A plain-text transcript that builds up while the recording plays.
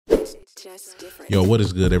Yo, what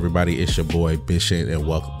is good, everybody? It's your boy Bishop, and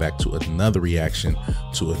welcome back to another reaction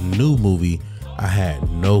to a new movie I had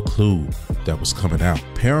no clue that was coming out.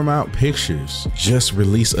 Paramount Pictures just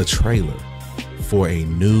released a trailer for a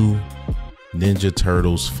new Ninja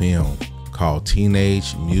Turtles film called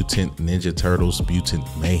Teenage Mutant Ninja Turtles Mutant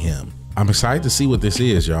Mayhem. I'm excited to see what this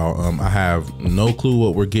is, y'all. I have no clue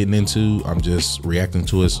what we're getting into. I'm just reacting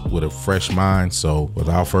to it with a fresh mind. So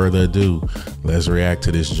without further ado, let's react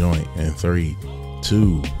to this joint in 3,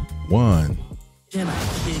 2, 1. Can I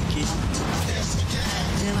kick it?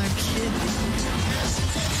 Can I kick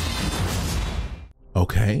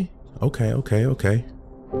it? Okay.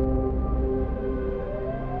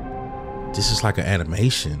 This is like an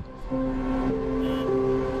animation.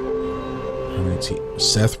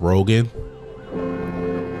 Seth Rogen,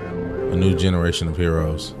 a new generation of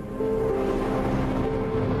heroes.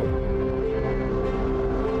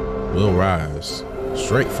 Will Rise,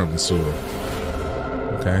 straight from the sewer.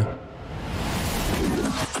 Okay.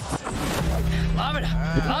 Lob it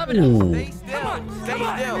up. Stay still.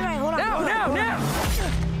 Now.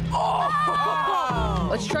 Oh.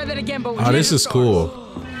 Let's try that again, but oh, this is cool.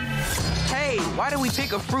 Hey, why do we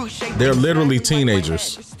pick a fruit shaped? They're literally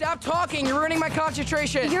teenagers. Stop talking, you're ruining my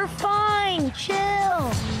concentration. You're fine,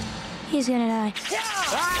 chill. He's gonna die.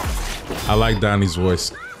 I like Donnie's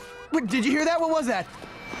voice. Wait, did you hear that? What was that?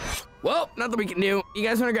 Well, nothing we can do. You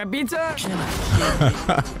guys wanna grab pizza?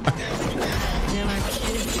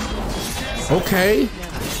 Okay.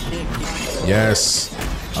 Yes.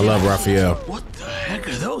 I love Raphael. What the heck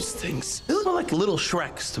are those things? They look like little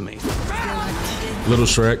Shreks to me. Little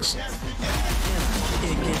Shreks.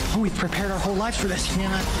 Oh, we prepared our whole lives for this. Oh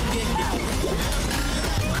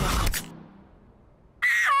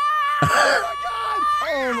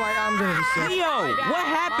my, I'm gonna be sick. Leo, what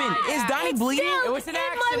happened? Is Donnie bleeding? It was an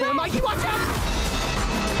accident. Mikey, watch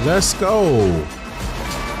out! Let's go.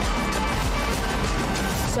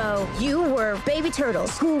 So you were baby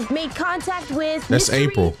turtles who made contact with That's mystery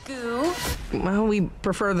April. goo. Well, we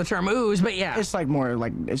prefer the term ooze, but yeah. It's like more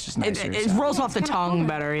like it's just nicer. It rolls off the tongue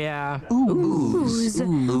better, yeah. Ooze. It's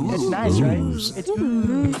nice, right? Ooze. It's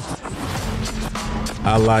ooze.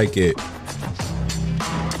 I like it.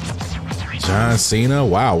 John Cena.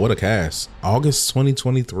 Wow, what a cast. August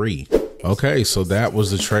 2023. Okay, so that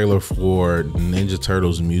was the trailer for Ninja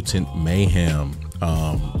Turtles Mutant Mayhem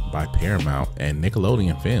by Paramount and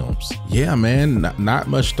Nickelodeon Films. Yeah, man, not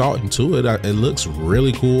much thought into it. It looks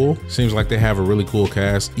really cool. Seems like they have a really cool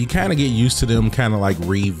cast. You kind of get used to them kind of like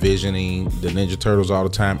revisioning the Ninja Turtles all the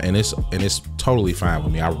time, and it's totally fine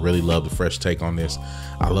with me. I really love the fresh take on this.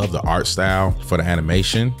 I love the art style for the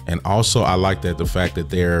animation, and also I like that the fact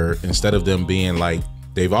that they're, instead of them being like,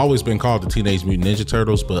 they've always been called the Teenage Mutant Ninja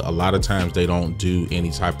Turtles, but a lot of times they don't do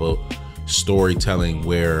any type of storytelling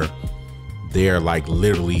where they're like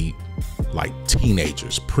literally like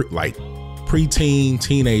teenagers, preteen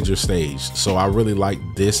teenager stage. So I really like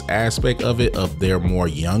this aspect of it, of their more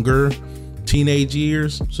younger teenage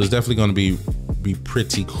years. So it's definitely going to be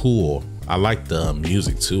pretty cool. I like the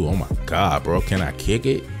music too. Oh my God, bro. Can I kick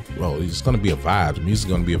it? Bro, it's going to be a vibe. The music's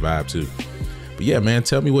going to be a vibe too. But yeah, man,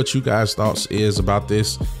 tell me what you guys' thoughts is about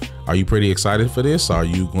this. Are you pretty excited for this? Are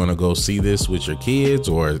you going to go see this with your kids,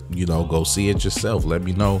 or, you know, go see it yourself? Let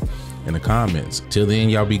me know in the comments. Till then,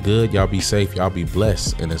 y'all be good, y'all be safe, y'all be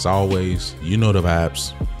blessed. And as always, you know the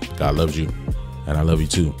vibes. God loves you, and I love you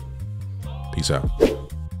too. Peace out.